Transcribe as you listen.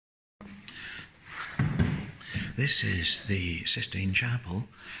This is the Sistine Chapel,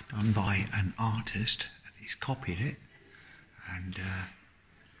 done by an artist. He's copied it, and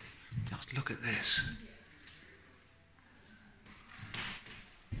just look at this.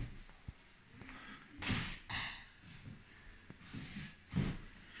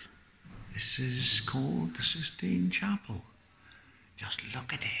 This is called the Sistine Chapel. Just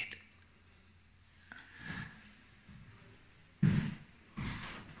look at it.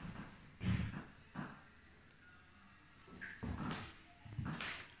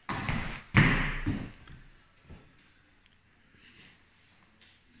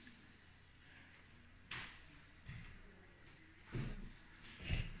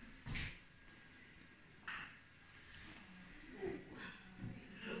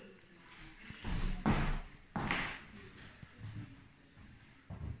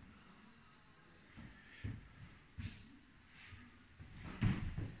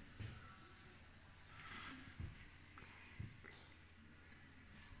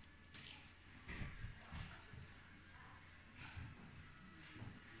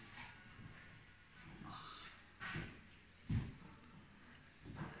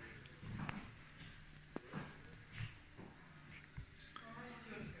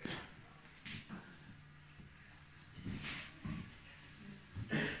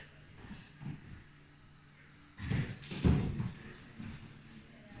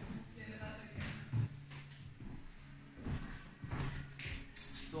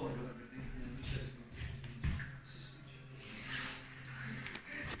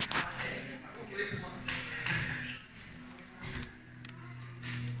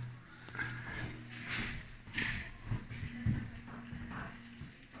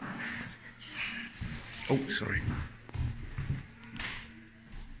 Oh, sorry.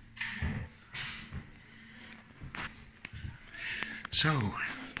 So,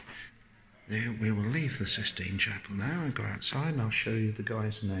 there we will leave the Sistine Chapel now and go outside, and I'll show you the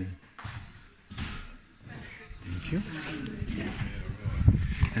guy's name. Thank you.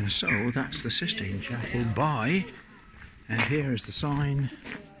 And so, that's the Sistine Chapel by, and here is the sign.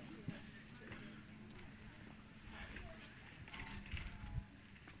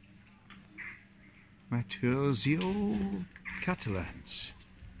 Maurizio Cattelan,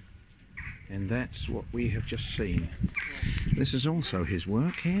 and that's what we have just seen. This is also his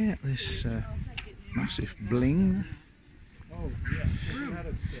work here, this massive bling.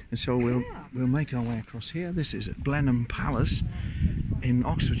 And so we'll make our way across here. This is at Blenheim Palace in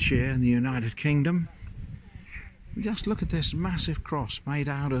Oxfordshire in the United Kingdom. Just look at this massive cross made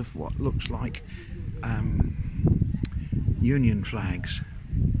out of what looks like Union flags.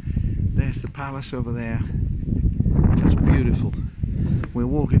 There's the palace over there, just beautiful. We'll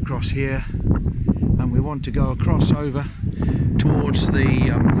walk across here, and we want to go across over towards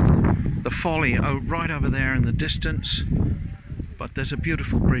the folly right over there in the distance. But there's a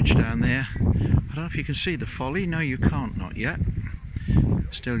beautiful bridge down there. I don't know if you can see the folly. No, you can't, not yet.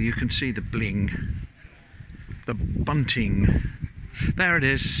 Still, you can see the bling, the bunting. There it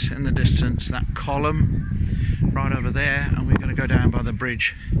is in the distance, that column right over there, and we're going to go down by the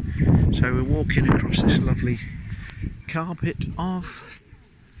bridge. So we're walking across this lovely carpet of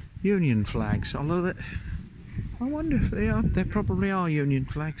Union flags, although that, I wonder if they are. There probably are Union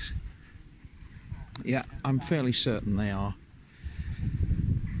flags. Yeah, I'm fairly certain they are.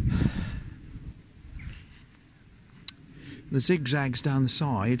 The zigzags down the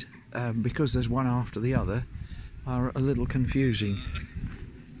side, because there's one after the other, are a little confusing.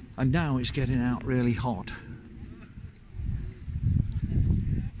 And now it's getting out really hot.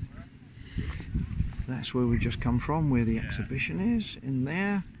 That's where we've just come from, where the exhibition is, in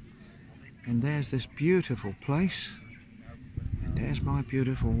there. And there's this beautiful place. And there's my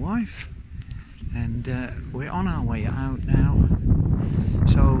beautiful wife. And we're on our way out now.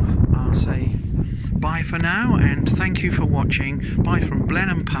 So I'll say bye for now, and thank you for watching. Bye from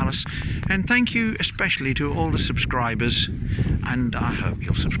Blenheim Palace, and thank you especially to all the subscribers, and I hope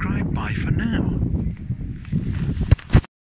you'll subscribe. Bye for now.